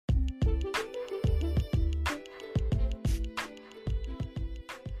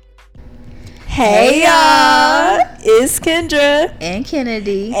Hey y'all, it's Kendra and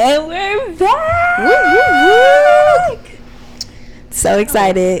Kennedy, and we're back. Woo, woo, woo. So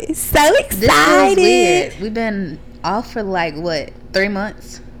excited, so excited. This feels weird. We've been off for like what, 3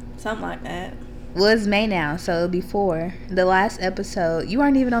 months? Something like that. Well, it's May now, so it'll be 4. The last episode, you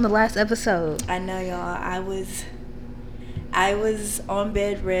weren't even on the last episode. I know, y'all. I was on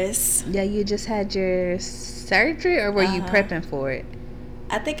bed rest. Yeah, you just had your surgery, or were you prepping for it?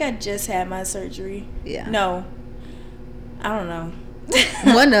 I think I just had my surgery. Yeah. No, I don't know.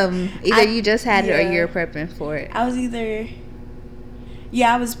 One of them. Either you just had it or you're prepping for it. I was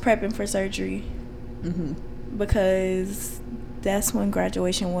prepping for surgery. Mm-hmm. Because that's when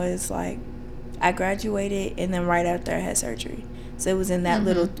graduation was. Like, I graduated and then right after I had surgery. So it was in that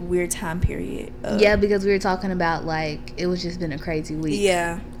little weird time period. Yeah, because we were talking about, like, it was just been a crazy week.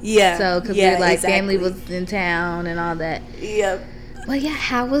 Yeah. So, because we were like, family was in town and all that. Yep. Well, yeah,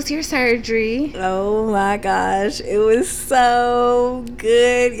 how was your surgery? Oh my gosh, it was so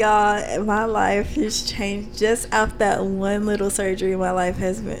good, y'all. My life has changed just after that one little surgery. My life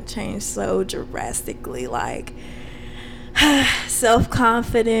has been changed so drastically. Like,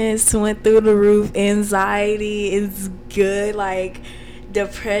 self-confidence went through the roof. Anxiety is good. Like,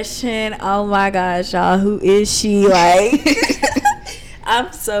 depression. Oh my gosh, y'all, who is she? Like,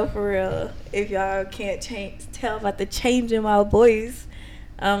 I'm so for real. If y'all can't tell about the change in my voice,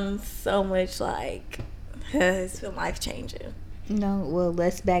 so much like it's been life changing. No, well,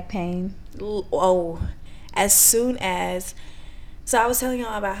 less back pain. Oh, as soon as, so I was telling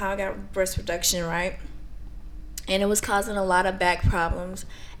y'all about how I got breast reduction, right? And it was causing a lot of back problems.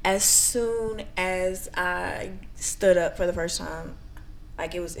 As soon as I stood up for the first time,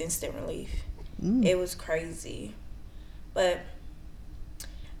 like, it was instant relief. It was crazy, but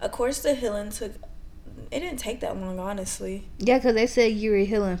of course the healing it didn't take that long, honestly. Yeah, because they said you were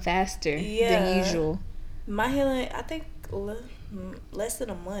healing faster than usual. My healing, I think, less than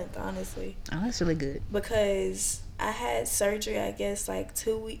a month, honestly. Oh, that's really good. Because I had surgery, I guess, like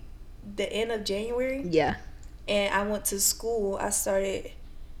 2 weeks, the end of January. Yeah. And I went to school. I started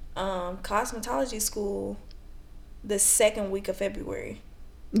cosmetology school the second week of February.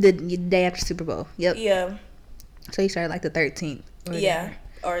 The day after Super Bowl. Yep. Yeah. So you started like the 13th. Yeah.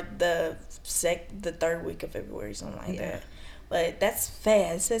 Or the third week of February, something like that. But that's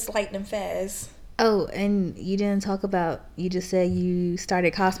fast. That's lightning fast. Oh, and you didn't talk about, you just said you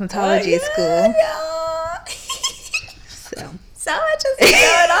started cosmetology school. So much is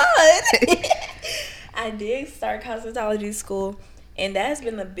going on. I did start cosmetology school, and that's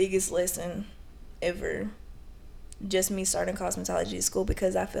been the biggest lesson ever. Just me starting cosmetology school,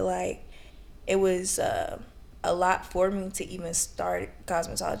 because I feel like it was a lot for me to even start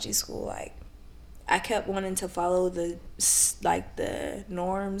cosmetology school. Like, I kept wanting to follow the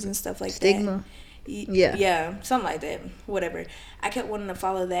norms and stuff like Stigma. that. Yeah, something like that. Whatever. I kept wanting to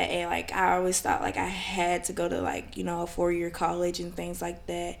follow that, and like, I always thought like I had to go to, like, you know, a 4-year college and things like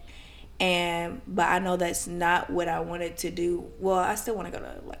that. But I know that's not what I wanted to do. Well, I still want to go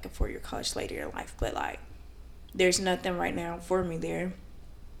to like a 4-year college later in life, but like, there's nothing right now for me there.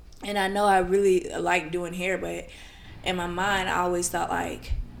 And I know I really like doing hair, but in my mind, I always thought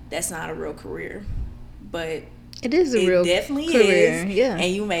like that's not a real career. But it is a real definitely career. Is. Yeah.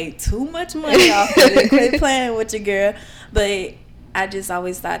 And you make too much money off of it. Quit playing with your girl. But I just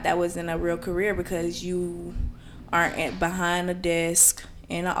always thought that wasn't a real career, because you aren't behind a desk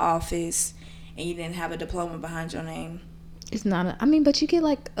in an office and you didn't have a diploma behind your name. It's not but you get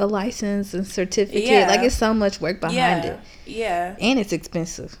like a license and certificate. Yeah. Like, it's so much work behind it. Yeah. And it's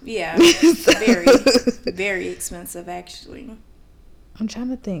expensive. Yeah. Very, very expensive, actually. I'm trying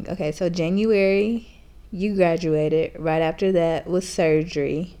to think. Okay, so January, you graduated. Right after that was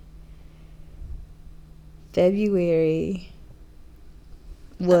surgery. February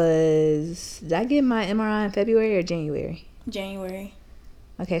was... Did I get my MRI in February or January? January.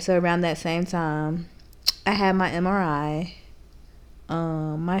 Okay, so around that same time, I had my MRI.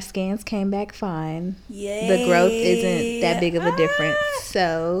 My scans came back fine. Yay. The growth isn't that big of a difference,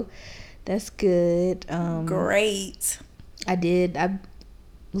 so that's good. Great. I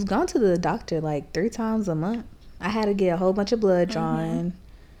was going to the doctor like 3 times a month. I had to get a whole bunch of blood drawn.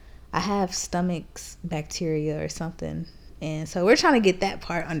 I have stomach bacteria or something, and so we're trying to get that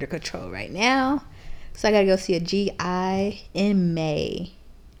part under control right now. So I gotta go see a GI in May.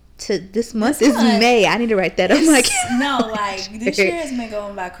 This month is May. I need to write that on my calendar. No, like, this year has been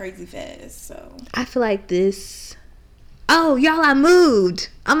going by crazy fast. So I feel like this. Oh, y'all! I moved.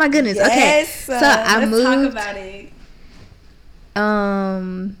 Oh my goodness. Yes, okay, so I moved. Talk about it.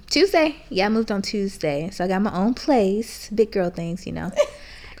 Tuesday. Yeah, I moved on Tuesday. So I got my own place. Big girl things, you know.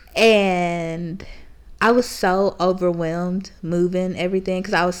 And I was so overwhelmed moving everything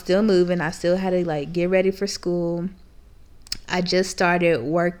because I was still moving. I still had to like get ready for school. I just started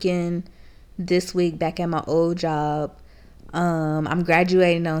working this week back at my old job. I'm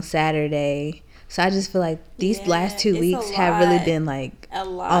graduating on Saturday. So I just feel like these last 2 weeks have really been like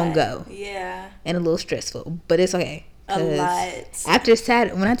on go. Yeah. And a little stressful. But it's okay. A lot. After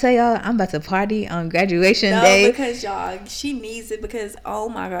Saturday, when I tell y'all I'm about to party on graduation day. No, because y'all, she needs it because, oh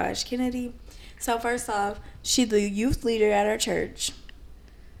my gosh, Kennedy. So first off, she's the youth leader at our church.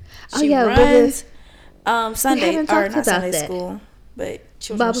 She runs Sunday, or not Sunday school, but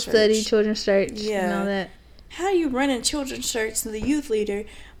children's Bible study, children's church, and all that. How you running children's church to the youth leader,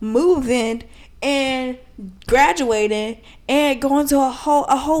 moving and graduating and going to a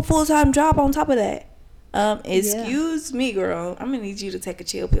whole full-time job on top of that? Excuse me, girl. I'm gonna need you to take a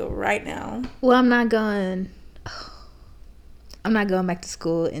chill pill right now. Well, I'm not going back to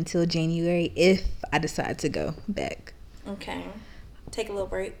school until January if I decide to go back. Okay. Take a little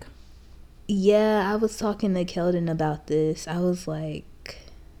break. Yeah, I was talking to Keldon about this. I was like,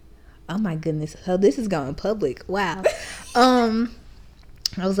 oh my goodness. So this is going public. Wow. I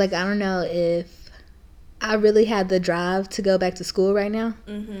was like, I don't know if I really have the drive to go back to school right now.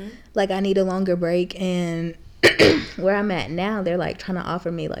 Mm-hmm. Like, I need a longer break. And where I'm at now, they're like trying to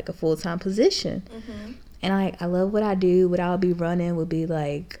offer me like a full-time position. Mm-hmm. And I love what I do. What I'll be running would be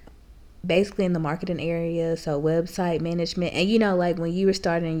like basically in the marketing area, so website management. And you know, like when you were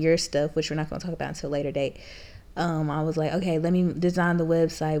starting your stuff, which we're not going to talk about until a later date, I was like, okay, let me design the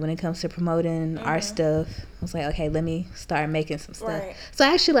website. When it comes to promoting our stuff, I was like, okay, let me start making some stuff. Right. So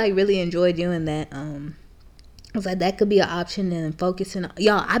I actually like really enjoy doing that. I was like, that could be an option. And focusing on,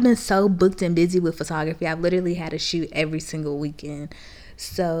 y'all, I've been so booked and busy with photography. I've literally had to shoot every single weekend.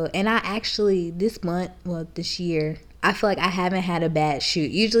 So, and I actually, this year, I feel like I haven't had a bad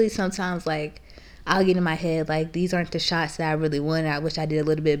shoot. Usually sometimes like I'll get in my head like these aren't the shots that I really wanted. I wish I did a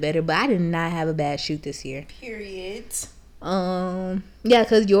little bit better, but I did not have a bad shoot this year. Period. Yeah,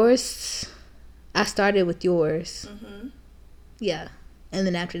 because yours, I started with yours. Mm-hmm. Yeah. And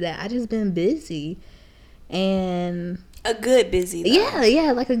then after that, I just been busy. And a good busy though.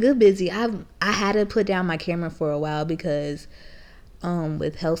 Yeah, like a good busy. I had to put down my camera for a while because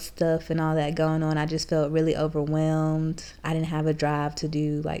with health stuff and all that going on, I just felt really overwhelmed. I didn't have a drive to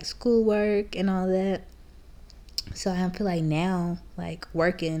do like schoolwork and all that. So I feel like now, like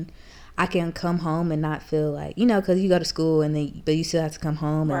working, I can come home and not feel like, you know, because you go to school but you still have to come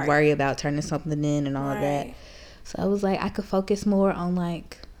home and worry about turning something in and all of that. So I was like, I could focus more on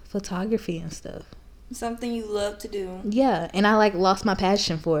like photography and stuff. Something you love to do. Yeah, and I like lost my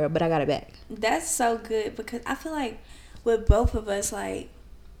passion for it, but I got it back. That's so good because I feel like with both of us, like,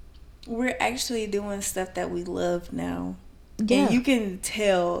 we're actually doing stuff that we love now. Yeah. And you can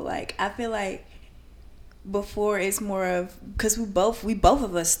tell, like, I feel like before it's more of, because we both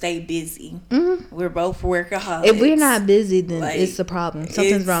of us stay busy. Mm-hmm. We're both workaholics. If we're not busy, then like, it's a problem.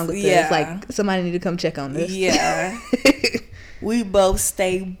 Something's wrong with us. Like, somebody need to come check on this. Yeah. We both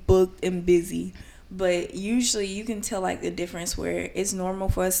stay booked and busy. But usually you can tell, like, the difference where it's normal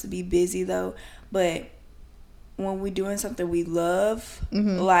for us to be busy, though. But when we're doing something we love,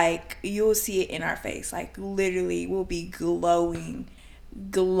 like, you'll see it in our face. Like, literally, we'll be glowing.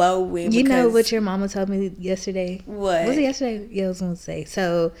 You know what your mama told me yesterday? What? Was it yesterday? Yeah, I was going to say.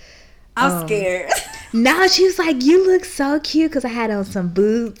 So, I'm scared. No, she was like, you look so cute, because I had on some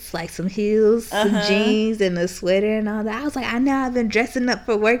boots, like some heels, some jeans, and a sweater and all that. I was like, I know I've been dressing up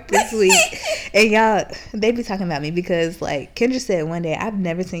for work this week. And y'all, they be talking about me because, like, Kendra said one day, I've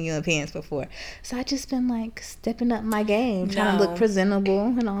never seen you in pants before. So I just been, like, stepping up my game, trying to look presentable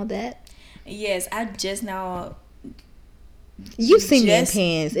and all that. Yes, I just now. You've seen me in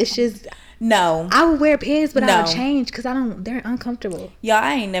pants. It's just. No. I would wear pants, but I would change because they're uncomfortable. Y'all,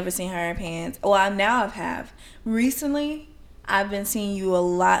 I ain't never seen her in pants. Well, now I have. Recently, I've been seeing you a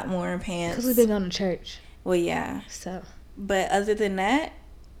lot more in pants. Because we've been going to church. Well, yeah. So. But other than that,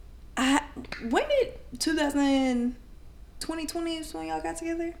 when did 2020 is when y'all got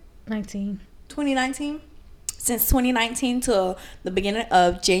together? 2019? Since 2019 till the beginning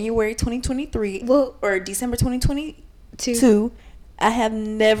of January 2023, or December 2022, I have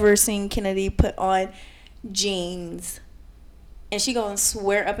never seen Kennedy put on jeans. And she gonna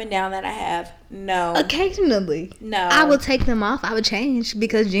swear up and down that I have. No. Occasionally. No. I would take them off. I would change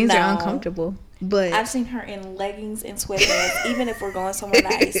because jeans are uncomfortable. But I've seen her in leggings and sweatpants. Even if we're going somewhere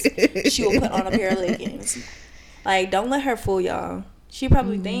nice, she will put on a pair of leggings. Like, don't let her fool y'all. She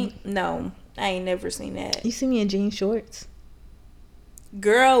probably think, no, I ain't never seen that. You see me in jean shorts?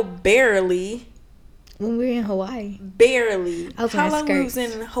 Girl, barely. When we were in Hawaii. Barely. I was How wearing long we was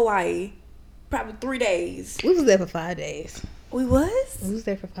skirts. in Hawaii? Probably 3 days. We was there for 5 days. We was? We was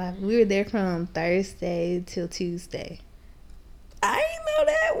there for 5. We were there from Thursday till Tuesday. I didn't know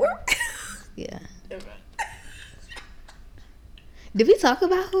that. Yeah. Did we talk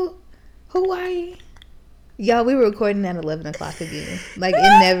about Hawaii? Y'all, we were recording at 11 o'clock again. Like,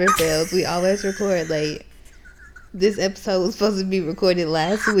 it never fails. We always record late. This episode was supposed to be recorded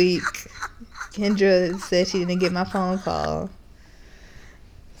last week. Kendra said she didn't get my phone call.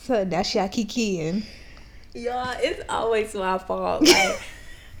 So now she got kikiing. Y'all, it's always my fault. Like,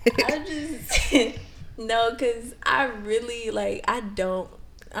 I just... No, because I really, like,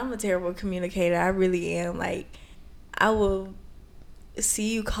 I'm a terrible communicator. I really am. Like, I will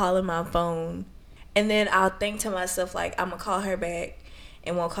see you calling my phone, and then I'll think to myself, like, I'm going to call her back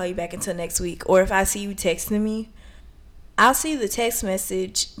and won't call you back until next week. Or if I see you texting me, I'll see the text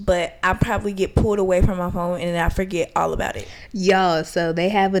message, but I probably get pulled away from my phone, and then I forget all about it. Y'all, so they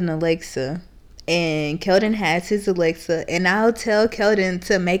have an Alexa, and Keldon has his Alexa, and I'll tell Keldon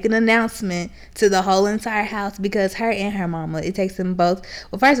to make an announcement to the whole entire house, because her and her mama, it takes them both.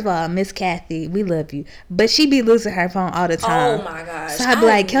 Well, first of all, Miss Kathy, we love you, but she be losing her phone all the time. Oh my gosh. So I'd be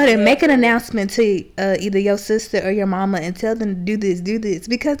like, Keldon, make an announcement to either your sister or your mama and tell them to do this,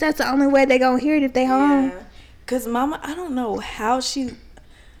 because that's the only way they gonna hear it if they home. Yeah. Because mama, I don't know how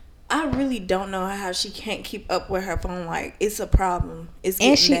I really don't know how she can't keep up with her phone. Like, it's a problem. It's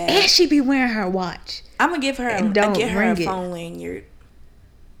getting bad. And she be wearing her watch. I'm gonna give her a phone lanyard.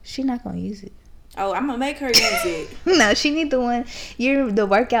 She not gonna use it. Oh, I'm gonna make her use it. No, she need the one. The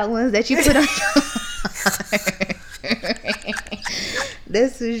workout ones that you put on.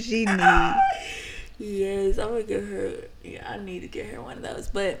 That's what she need. Yes, I'm gonna give her. Yeah, I need to get her one of those.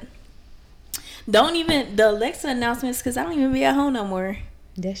 But don't even the Alexa announcements, because I don't even be at home no more.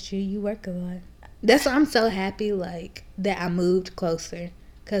 That's true. You work a lot. That's why I'm so happy, like, that I moved closer.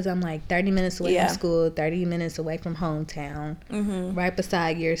 Because I'm, like, 30 minutes away from school, 30 minutes away from hometown, right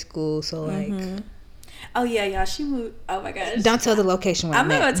beside your school. So, like... Oh, yeah, y'all. She moved... Oh, my gosh. Don't tell the location where I'm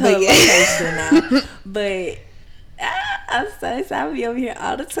not going to tell the location now. But I'm so excited. I'll be over here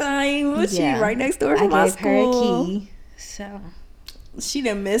all the time. She right next door from my school. I gave her a key, so... She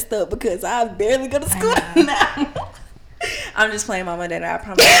done messed up because I barely go to school now. I'm just playing mama that I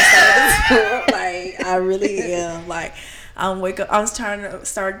promise like, I really am. Like, I'm trying to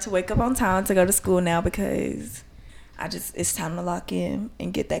start to wake up on time to go to school now, because it's time to lock in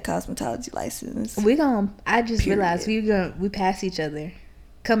and get that cosmetology license. I just realized we pass each other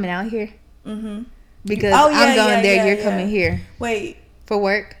coming out here. Because I'm going there, you're coming here. Wait. For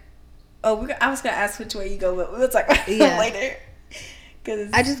work? Oh, I was going to ask which way you go, but we'll talk about it later.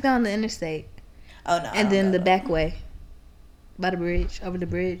 Cause I just got on the interstate. Oh, no. And then the back way. By the bridge. Over the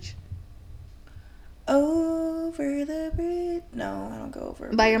bridge. Over the bridge? No, I don't go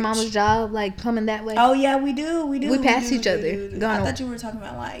over. By your mama's job, like, coming that way? Oh, yeah, we do. We pass each other. I thought you were talking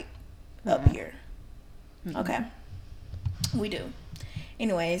about, like, up here. Okay. We do.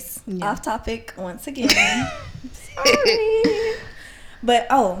 Anyways, off topic once again. Sorry.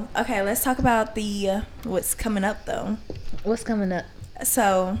 But, okay, let's talk about what's coming up, though. What's coming up?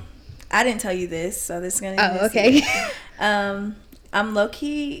 So, I didn't tell you this, so this is going to be okay. I'm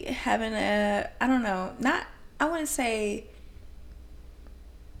low-key having I don't know, I want to say,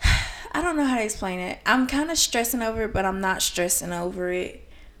 I don't know how to explain it. I'm kind of stressing over it, but I'm not stressing over it.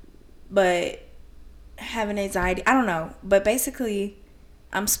 But having anxiety, I don't know. But basically,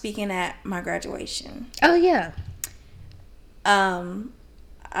 I'm speaking at my graduation. Oh, yeah.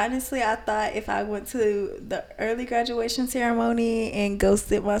 Honestly, I thought if I went to the early graduation ceremony and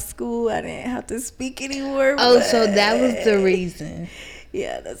ghosted my school, I didn't have to speak anymore. Oh, so that was the reason.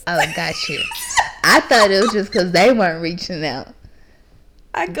 Yeah, that's... Oh, got you. I thought it was just because they weren't reaching out.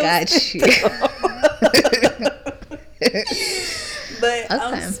 I got you. But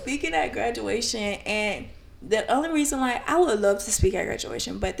I'm speaking at graduation, and the only reason, like, I would love to speak at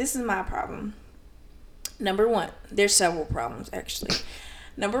graduation, but this is my problem. Number one, there's several problems, actually.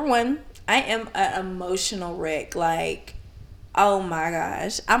 Number one, I am an emotional wreck. Like, oh my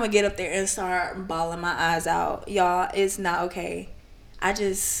gosh. I'm going to get up there and start bawling my eyes out. Y'all, it's not okay. And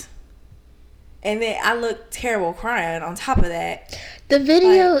then I look terrible crying on top of that. The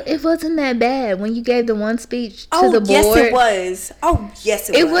video, like, it wasn't that bad when you gave the one speech to the board. Yes, it was. Oh, yes,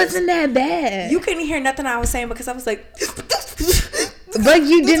 it was. It wasn't that bad. You couldn't hear nothing I was saying because I was like... But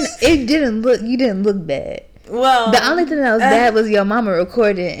you didn't look bad. Well, the only thing that was bad was your mama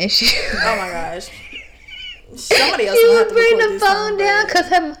recorded, and she... Oh my gosh. Somebody else She will would have to bring record the this phone song, down but-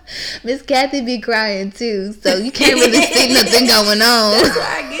 because Miss Kathy be crying too, so you can't really see nothing going on. That's where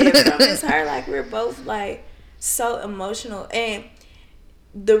I get it from. It's her. Like, we're both like so emotional, and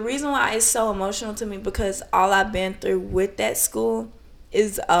the reason why it's so emotional to me because all I've been through with that school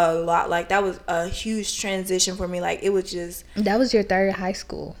is a lot. Like, that was a huge transition for me. Like, it was just That was your third high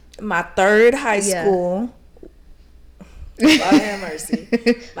school. my third high Yeah. school. Lord have mercy.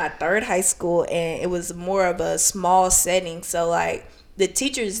 My third high school, and it was more of a small setting. So, like, the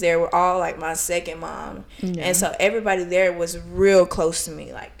teachers there were all like my second mom. Yeah. And so everybody there was real close to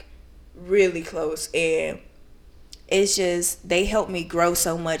me, like really close. And it's just, they helped me grow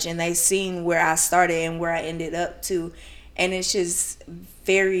so much, and they seen where I started and where I ended up to. And it's just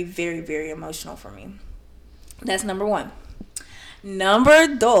very, very, very emotional for me. That's number one. Number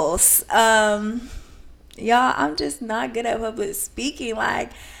dos. Y'all, I'm just not good at public speaking.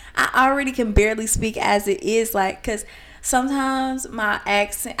 Like, I already can barely speak as it is. Like, because sometimes my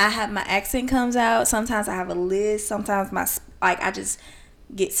accent comes out. Sometimes I have a lisp. Sometimes I just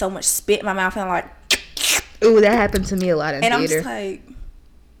get so much spit in my mouth, and I'm like, Ooh, that happened to me a lot in and theater. I'm just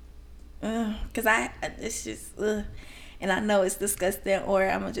like, because it's just, and I know it's disgusting, or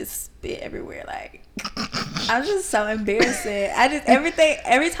I'm gonna just spit everywhere. Like, I'm just so embarrassing.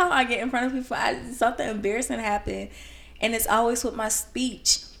 Every time I get in front of people, something embarrassing happen, and it's always with my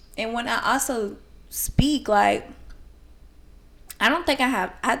speech. And when I also speak, like, I don't think I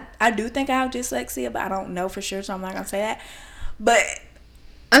have. I do think I have dyslexia, but I don't know for sure, so I'm not gonna say that. But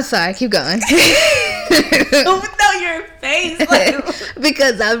I'm sorry, keep going. no, your face, like,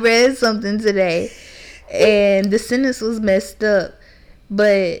 because I read something today, and the sentence was messed up,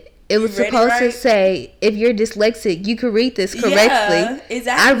 but it was read it supposed to right? say, if you're dyslexic, you can read this correctly. Yeah,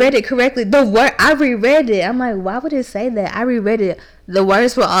 exactly. I read it correctly. The word, I reread it. I'm like, why would it say that? I reread it. The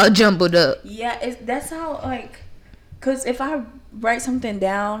words were all jumbled up. Yeah, that's how, like, because if I write something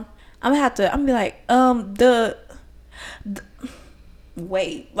down, I'm gonna be like,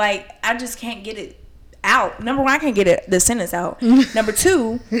 wait, like, I just can't get it out. Number one, I can't get the sentence out. Number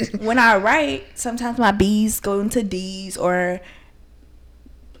two, when I write, sometimes my B's go into D's or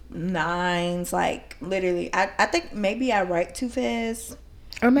nines. Like, literally, I think maybe I write too fast.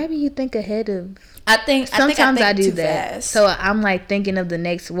 Or maybe you think ahead of. Sometimes I do too that. fast. So I'm like thinking of the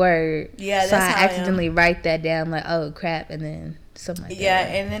next word. Yeah, so that's I how I am. accidentally write that down, like, oh crap, and then something like Yeah, that.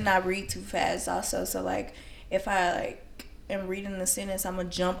 and then I read too fast also. So, like, if I like am reading the sentence, I'm gonna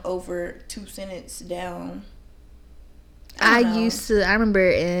jump over 2 sentences down. I remember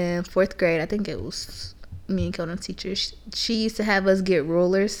in 4th grade, I think it was me and Kelton's teacher, she used to have us get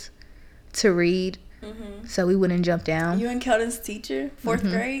rulers to read, so we wouldn't jump down. You and Kelton's teacher, 4th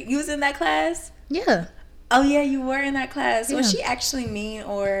grade? You was in that class? Yeah. Oh, yeah, you were in that class. Yeah. Was she actually mean,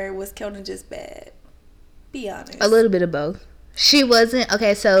 or was Kelton just bad? Be honest. A little bit of both. She wasn't,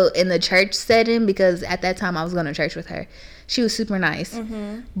 okay, so in the church setting, because at that time I was going to church with her, she was super nice.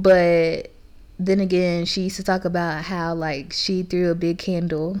 But then again, she used to talk about how, like, she threw a big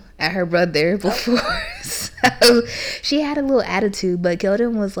candle at her brother before. So she had a little attitude, but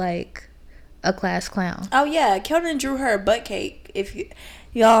Kelton was like a class clown. Oh, yeah, Kelton drew her a butt cake.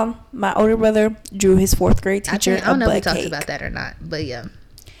 Y'all, my older brother drew his 4th grade teacher I don't know if we butt talked cake. about that or not, but yeah.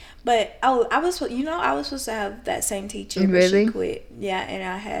 But I was supposed to have that same teacher, but Really? she quit. Yeah, and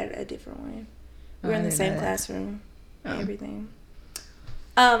I had a different one. We were I in the didn't same know that. classroom and Oh. everything.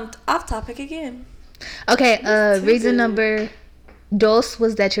 Off topic again. Okay, too reason good. number dos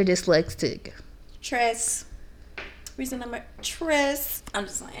was that you're dyslexic. Tres. Reason number tres. I'm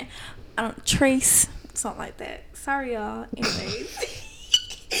just saying. I don't trace something like that. Sorry, y'all. Anyways,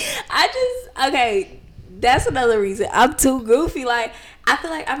 okay. That's another reason. I'm too goofy. Like, I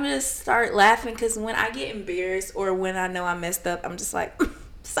feel like I'm gonna start laughing because when I get embarrassed or when I know I messed up, I'm just like,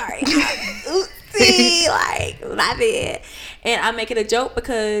 sorry, oopsie, like, my bad, and I make it a joke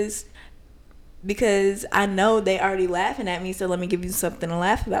because I know they already laughing at me. So let me give you something to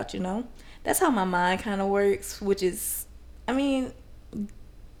laugh about. That's how my mind kind of works, which is, I mean,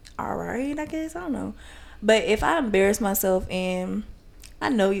 all right, I guess. I don't know, but if I embarrass myself and I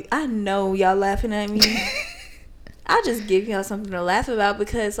know y'all laughing at me, I'll just give y'all something to laugh about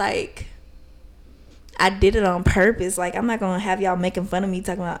because, like, I did it on purpose. Like, I'm not gonna have y'all making fun of me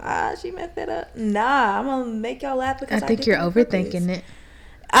talking about she messed that up. Nah, I'm gonna make y'all laugh because I think did you're it on overthinking purpose. it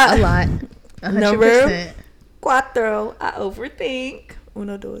a lot. 100%. Number cuatro, I overthink.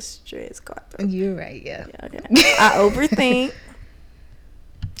 Uno, dos, tres, cuatro. You're right, yeah. Okay. I overthink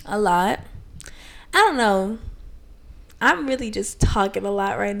a lot. I don't know. I'm really just talking a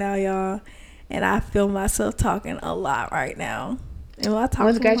lot right now, y'all. And I feel myself talking a lot right now. And I talk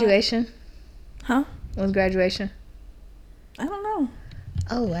When's a lot. graduation? Huh? When's graduation? I don't know.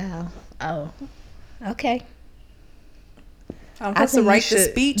 Oh wow. Oh, okay. I'm supposed to write the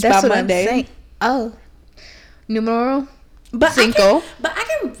speech by Monday. Saying. Oh, numeral but cinco.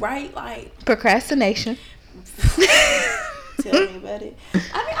 I can write like procrastination. Tell me about it. I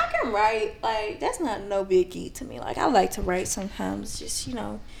mean, I can write like that's not no biggie to me. Like I like to write sometimes, just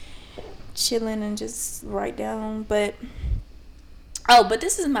chilling and just write down. But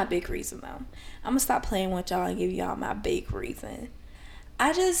this is my big reason though. I'm gonna stop playing with y'all and give y'all my big reason.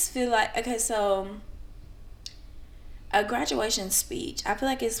 I just feel like so a graduation speech, I feel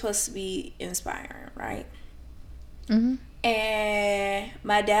like it's supposed to be inspiring, right? Mm-hmm. And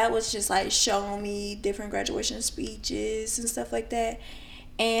my dad was just like showing me different graduation speeches and stuff like that.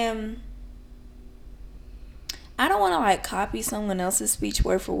 And I don't want to like copy someone else's speech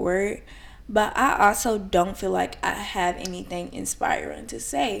word for word, but I also don't feel like I have anything inspiring to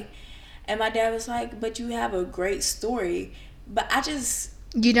say. And my dad was like, but you have a great story. But I just...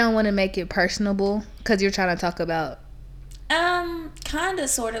 You don't want to make it personable because you're trying to talk about... kind of,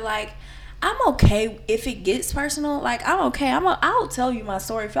 sort of like... I'm okay if it gets personal. Like, I'm okay. I'll tell you my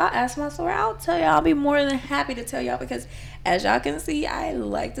story. If y'all ask my story, I'll tell y'all. I'll be more than happy to tell y'all because, as y'all can see, I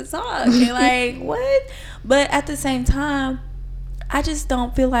like to talk. And like, what? But at the same time, I just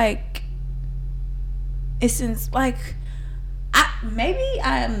don't feel like it's like... maybe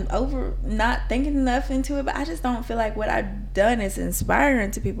I'm over not thinking enough into it, but I just don't feel like what I've done is inspiring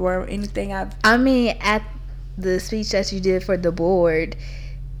to people or anything I mean, at the speech that you did for the board,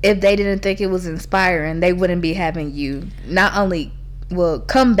 if they didn't think it was inspiring, they wouldn't be having you not only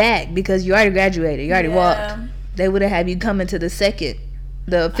come back because you already graduated, you already walked. They would have had you come into the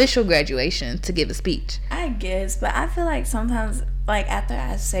official graduation to give a speech. I guess, but I feel like sometimes, like after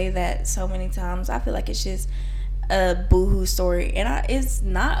I say that so many times, I feel like it's just a boohoo story, and it's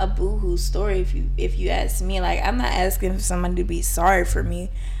not a boohoo story if you ask me. Like, I'm not asking for somebody to be sorry for me.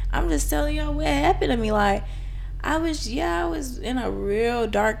 I'm just telling y'all what happened to me. Like, I was in a real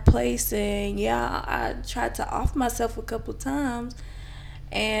dark place, and I tried to off myself a couple times.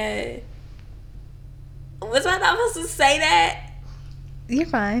 And was I not supposed to say that? You're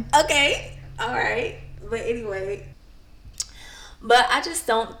fine. Okay, all right. But anyway, but I just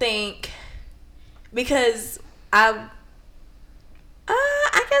don't think, because I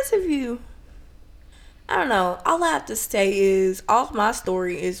guess I don't know. All I have to say is all my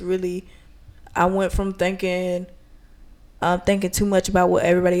story is really, I went from thinking too much about what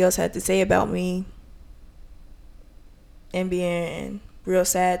everybody else had to say about me and being real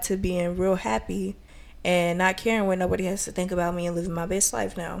sad to being real happy and not caring what nobody has to think about me and living my best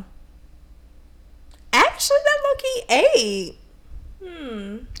life now. Actually, that low-key ate.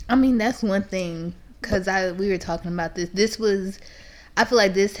 I mean, that's one thing. Because we were talking about this. I feel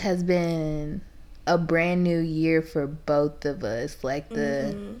like this has been a brand new year for both of us. Like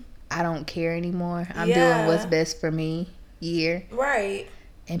I don't care anymore. I'm doing what's best for me year. Right.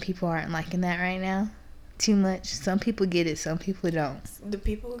 And people aren't liking that right now too much. Some people get it, some people don't. The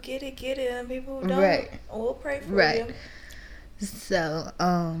people who get it, and people who don't, right. We'll pray for right. you. So,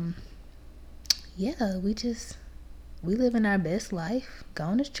 we living our best life,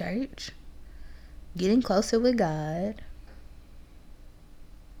 going to church, getting closer with God.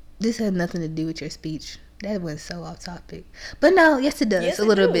 This had nothing to do with your speech. That went so off topic. But no, yes it does. Yes, a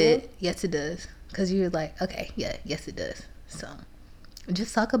little bit. Yes it does. Because you were like, okay, yeah, yes it does. So,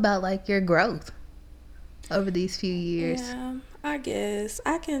 just talk about like your growth over these few years. Yeah, I guess.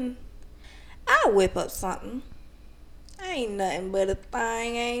 I'll whip up something. Ain't nothing but a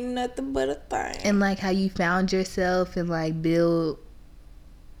thing. And like how you found yourself and like built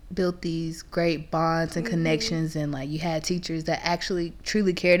these great bonds and connections, and like you had teachers that actually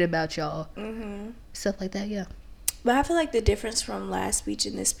truly cared about y'all. Stuff like that, yeah. But I feel like the difference from last speech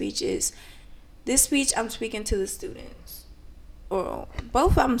and this speech is, this speech I'm speaking to the students, or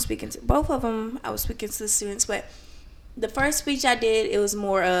both of them I was speaking to the students. But the first speech I did, it was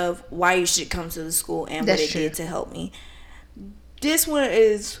more of why you should come to the school and what it did to help me. This one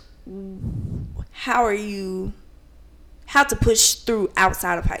is how to push through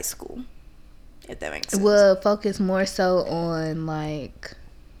outside of high school, if that makes sense. Well, focus more so on like,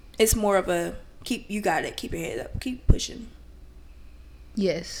 it's more of a you got it, keep your head up, keep pushing.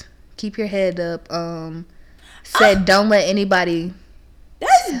 Yes, keep your head up. Said don't let anybody.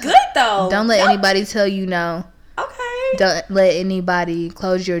 That's good though. Don't let anybody tell you no. Okay. Don't let anybody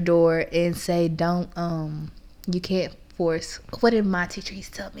close your door and say don't. You can't force. What did my teacher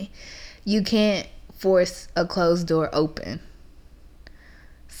used to tell me? You can't force a closed door open.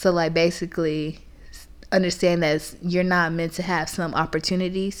 So like basically understand that you're not meant to have some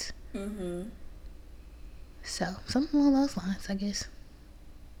opportunities So, something along those lines, I guess.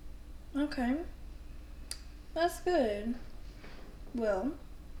 Okay. That's good. Well,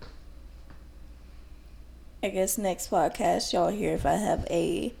 I guess next podcast y'all hear if I have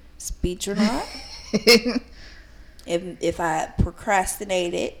a speech or not. if I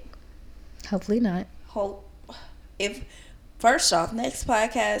procrastinated. Hopefully not. If first off, next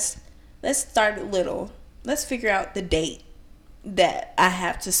podcast, let's start it little. Let's figure out the date that I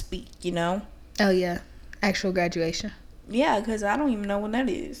have to speak, you know? Oh, yeah. Actual graduation. Yeah, because I don't even know when that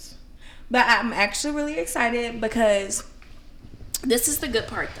is. But I'm actually really excited because this is the good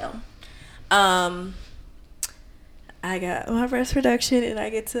part, though. I got my first production and I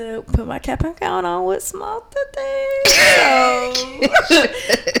get to put my cap and gown on with small today. So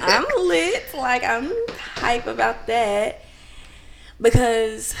I'm lit. Like, I'm hype about that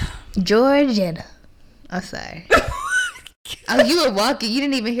because Georgia. I'm sorry. Oh, you were walking. You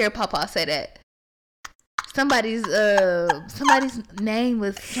didn't even hear Papa say that. Somebody's name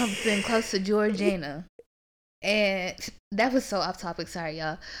was something close to Georgina. And that was so off topic, sorry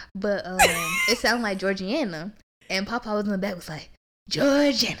y'all. But it sounded like Georgiana. And Papa was in the back was like,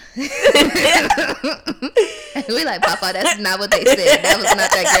 Georgiana. And we like, Papa, that's not what they said. That was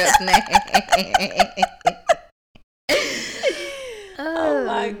not that girl's name. Oh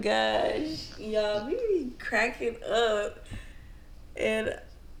my gosh. Y'all, we be cracking up. And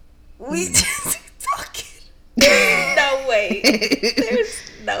we just talking. There's no way. There's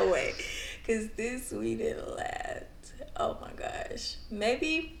no way. Because this we didn't laugh. Oh my gosh.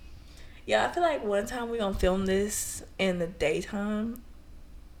 Maybe, yeah, I feel like one time we gonna film this in the daytime.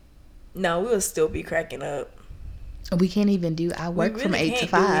 No, we'll still be cracking up. We can't even do, I work really from 8 to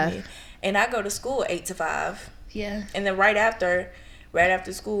 5. And I go to school 8 to 5. Yeah. And then right after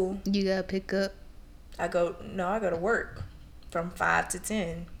school. You gotta pick up. I go to work from 5 to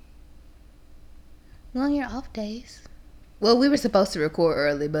 10. Well, on your off days. Well, we were supposed to record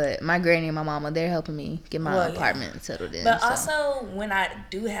early, but my granny and my mama, they're helping me get my apartment settled in. But also, when I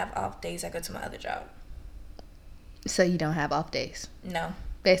do have off days, I go to my other job. So you don't have off days? No.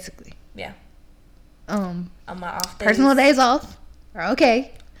 Basically. Yeah. On my off days. Personal days off are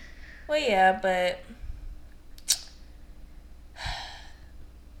okay. Well, yeah, but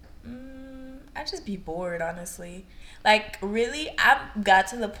I just be bored, honestly. Like, really, I've got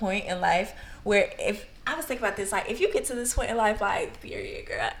to the point in life where if I was thinking about this, like, if you get to this point in life, like, period,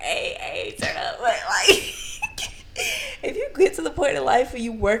 girl, hey, turn up, but like, if you get to the point in life where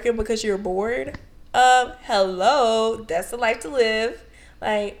you working because you're bored, hello, that's the life to live.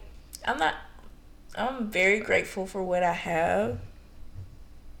 Like, I'm very grateful for what I have.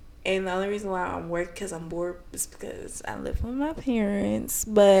 And the only reason why I'm working because I'm bored is because I live with my parents.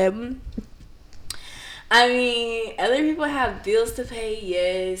 But I mean, other people have bills to pay,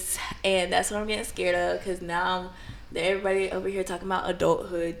 yes, and that's what I'm getting scared of because now everybody over here talking about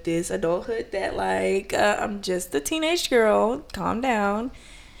adulthood, this adulthood that, like, I'm just a teenage girl. Calm down.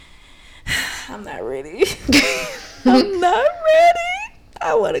 I'm not ready. I'm not ready.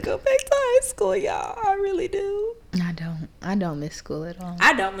 I want to go back to high school, y'all. I really do. I don't miss school at all.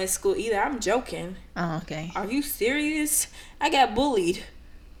 I don't miss school either. I'm joking. Oh, okay. Are you serious? I got bullied.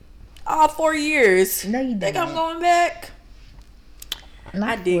 All 4 years. No, you didn't. Think I'm going back?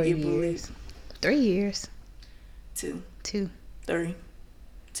 Not I did get bullied. 3 years. 2. 3.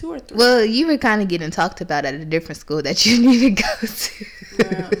 2 or 3. Well, you were kind of getting talked about at a different school that you didn't even go to.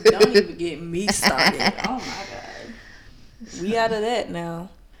 Girl, don't even get me started. Oh, my God. We out of that now.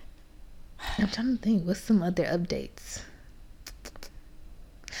 I'm trying to think. What's some other updates?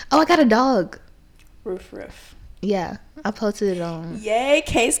 Oh, I got a dog. Ruff. Yeah, I posted it on. Yay,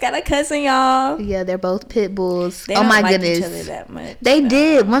 Case got a cousin, y'all. Yeah, they're both pit bulls. They oh don't my like goodness, each other that much. They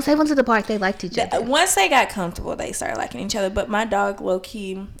did. Once they went to the park, they liked each other. Once they got comfortable, they started liking each other. But my dog, low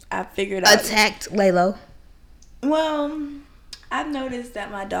key, I figured out attacked Laylo. Well, I've noticed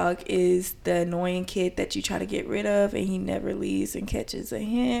that my dog is the annoying kid that you try to get rid of, and he never leaves and catches a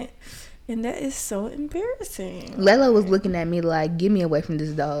hint. And that is so embarrassing. Layla was looking at me like, get me away from this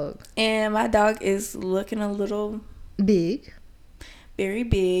dog. And my dog is looking a little... big. Very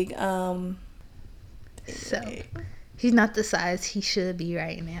big. So, he's not the size he should be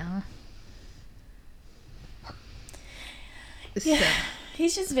right now. Yeah, so.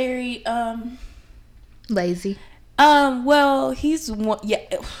 He's just very... lazy. Well, he's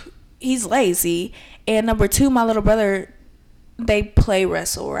lazy. And number 2, my little brother, they play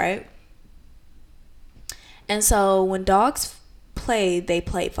wrestle, right? And so when dogs play, they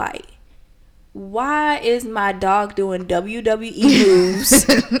play fight. Why is my dog doing WWE moves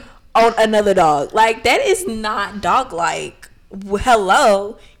on another dog? Like, that is not dog-like.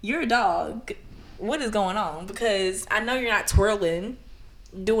 Hello, you're a dog. what is going on? Because I know you're not twirling,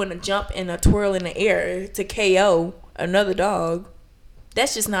 doing a jump and a twirl in the air to KO another dog.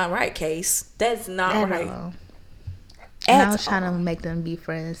 That's just not right, Case. That's not right. And I was trying to make them be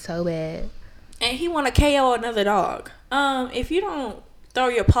friends so bad. And he want to KO another dog. If you don't throw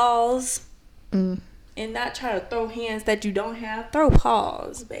your paws and not try to throw hands that you don't have, throw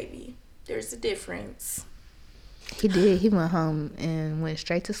paws, baby. There's a difference. He did. He went home and went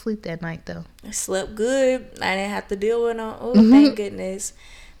straight to sleep that night, though. I slept good. I didn't have to deal with no. Oh, thank goodness.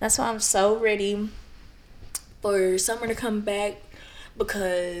 That's why I'm so ready for summer to come back,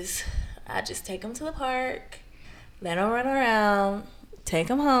 because I just take him to the park, let him run around, take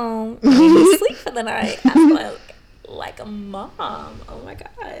him home, and he sleep for the night. I feel like a mom. Oh my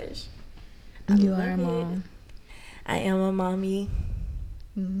gosh. You are a mom. I am a mommy.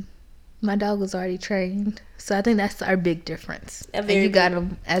 My dog was already trained, so I think that's our big difference. And you got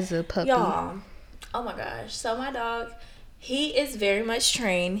him as a puppy. Y'all, oh my gosh. So my dog, he is very much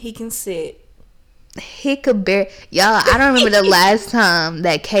trained. He can sit. He could bear. Y'all, I don't remember the last time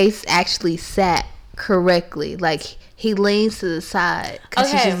that Case actually sat correctly. Like, he leans to the side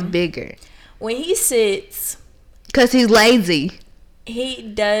because he's just bigger. When he sits, because he's lazy. He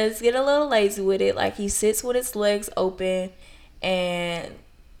does get a little lazy with it. Like, he sits with his legs open and...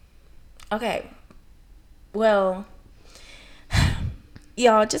 Okay. Well,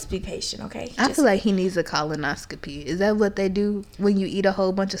 y'all, just be patient, okay? I feel like he needs a colonoscopy. Is that what they do when you eat a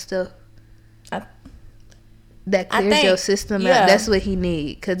whole bunch of stuff? That clears your system out? That's what he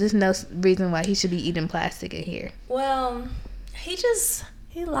needs. Because there's no reason why he should be eating plastic in here. Well, he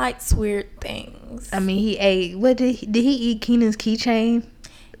likes weird things. I mean, he ate... What did he eat Keenan's keychain?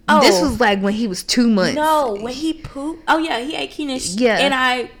 Oh, this was like when he was 2 months. No, when he pooped. Oh yeah, he ate Keenan's. Yeah, and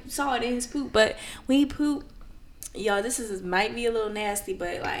I saw it in his poop. But when he pooped, y'all, might be a little nasty.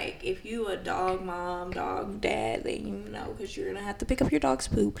 But like, if you a dog mom, dog dad, then you know, because you're gonna have to pick up your dog's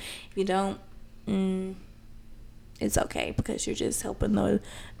poop. If you don't, it's okay, because you're just helping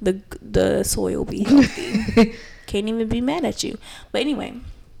the soil be healthy. Can't even be mad at you. But anyway,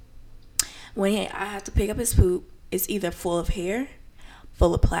 when I have to pick up his poop, it's either full of hair,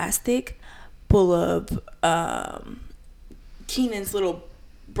 full of plastic, full of Keenan's little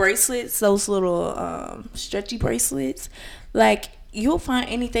bracelets, those little stretchy bracelets. Like, you'll find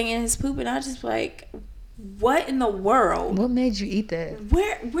anything in his poop, and I just like, what in the world? What made you eat that?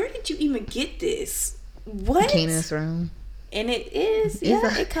 Where did you even get this? What? Keenan's room. And it is,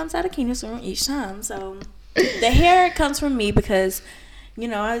 it comes out of Keenan's room each time. So the hair comes from me because, you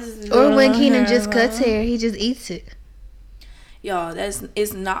know, or when Keenan just cuts hair, he just eats it. Y'all,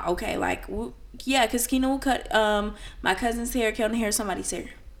 it's not okay. Like, yeah, because Keenan will cut my cousin's hair, Kelton hair, somebody's hair.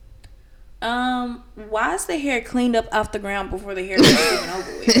 Why is the hair cleaned up off the ground before the hair is even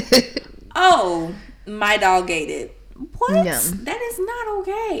over with? Oh, my dog ate it. What? Yeah. That is not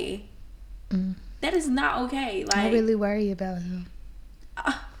okay. That is not okay. Like, I really worry about him.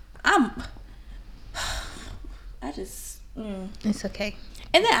 It's okay.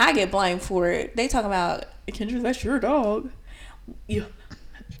 And then I get blamed for it. They talk about, Kendra, that's your dog. Yeah.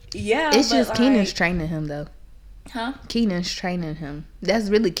 It's just like, Keenan's training him, though. Huh? Keenan's training him. That's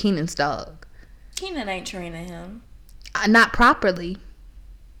really Keenan's dog. Keenan ain't training him. Not properly.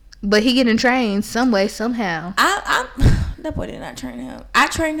 But he getting trained some way, somehow. That boy did not train him. I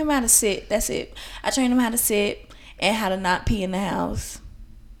trained him how to sit. That's it. I trained him how to sit and how to not pee in the house.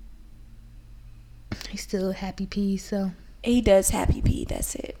 He's still happy pee, so. He does happy pee.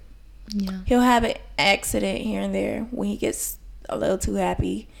 That's it. Yeah. He'll have an accident here and there when he gets a little too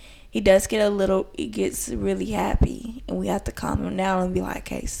happy. He gets really happy, and we have to calm him down and be like,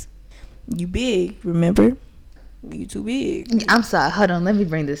 Case, you big, remember? You too big. I'm sorry. Hold on. Let me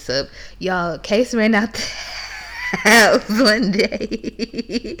bring this up. Y'all, Case ran out the house one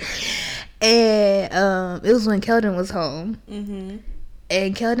day. And it was when Kelton was home. Mm-hmm.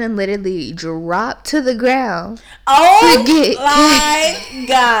 And Kelton literally dropped to the ground. Oh my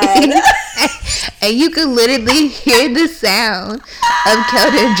God. And you could literally hear the sound of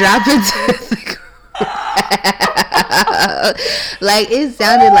Kelton dropping to the ground. Like, it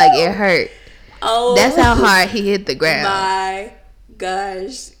sounded like it hurt. Oh, that's how hard he hit the ground. My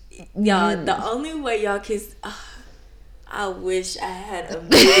gosh. Y'all, the only way y'all can... I wish I had a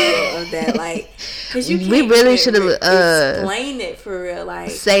video of that, like, because you can't. We really should have explained it for real,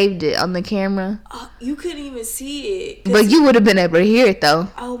 like saved it on the camera. You couldn't even see it, but you would have been able to hear it though.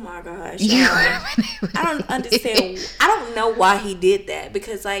 Oh my gosh! I don't understand. I don't know why he did that,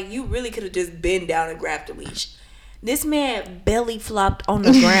 because like, you really could have just bent down and grabbed the leash. This man belly flopped on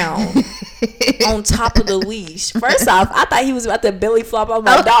the ground on top of the leash. First off, I thought he was about to belly flop on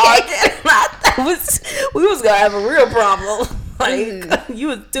my dog. we was gonna have a real problem. Like, you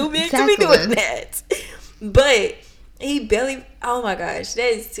was too big to be doing that. But he barely. Oh my gosh,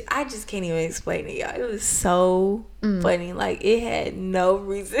 I just can't even explain it, y'all. It was so funny. Like, it had no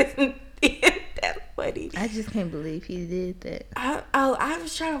reason being that funny. I just can't believe he did that. I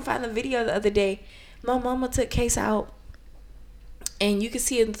was trying to find the video the other day. My mama took Case out, and you could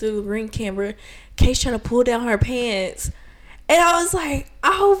see it through the ring camera. Case trying to pull down her pants. And I was like,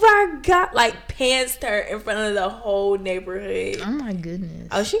 oh my God. Like, pantsed her in front of the whole neighborhood. Oh my goodness.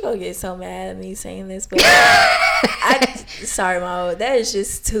 Oh, she gonna get so mad at me saying this. But sorry, Mom. That is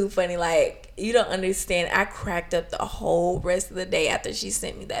just too funny. Like, you don't understand. I cracked up the whole rest of the day after she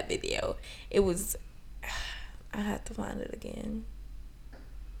sent me that video. It was, I have to find it again.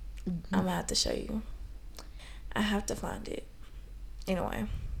 I'm gonna have to show you. I have to find it. Anyway.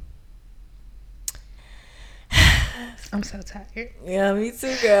 I'm so tired. Yeah, me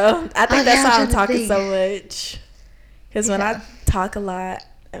too, girl. I think that's why I'm talking so much. Because when I talk a lot,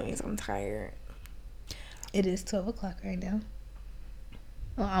 that means I'm tired. It is 12 o'clock right now.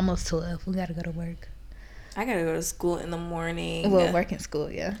 Well, almost 12. We gotta go to work. I gotta go to school in the morning. Well, work in school,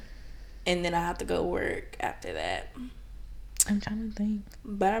 yeah. And then I have to go work after that. I'm trying to think.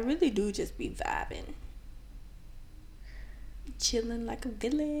 But I really do just be vibing. Chilling like a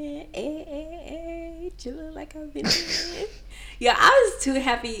villain. Chilling like a villain. Yeah, I was too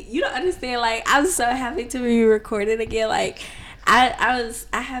happy. You don't understand. Like, I was so happy to be recorded again. Like, I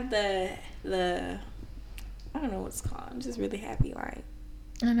have the I don't know what it's called. I'm just really happy. Like,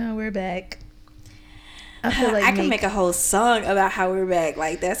 I know, we're back. I feel like I can make a whole song about how we're back.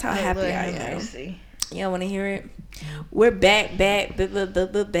 Like, that's how happy I am. Mercy. Y'all want to hear it? We're back, hey,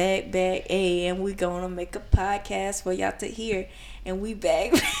 and we gonna make a podcast for y'all to hear, and we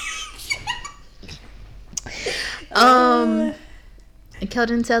back.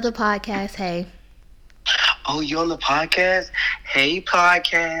 Keldon, tell the podcast, hey. Oh, you on the podcast? Hey,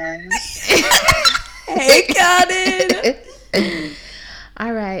 podcast. Hey, Keldon.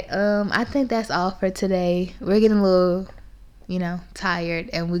 All right, I think that's all for today. We're getting a little, tired,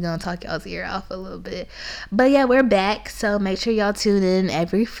 and we're gonna talk y'all's ear off a little bit. But yeah, we're back, so make sure y'all tune in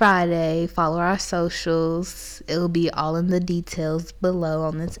every Friday. Follow our socials. It'll be all in the details below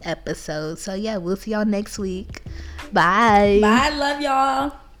on this episode. So yeah, we'll see y'all next week. Bye. Bye. Love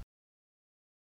y'all.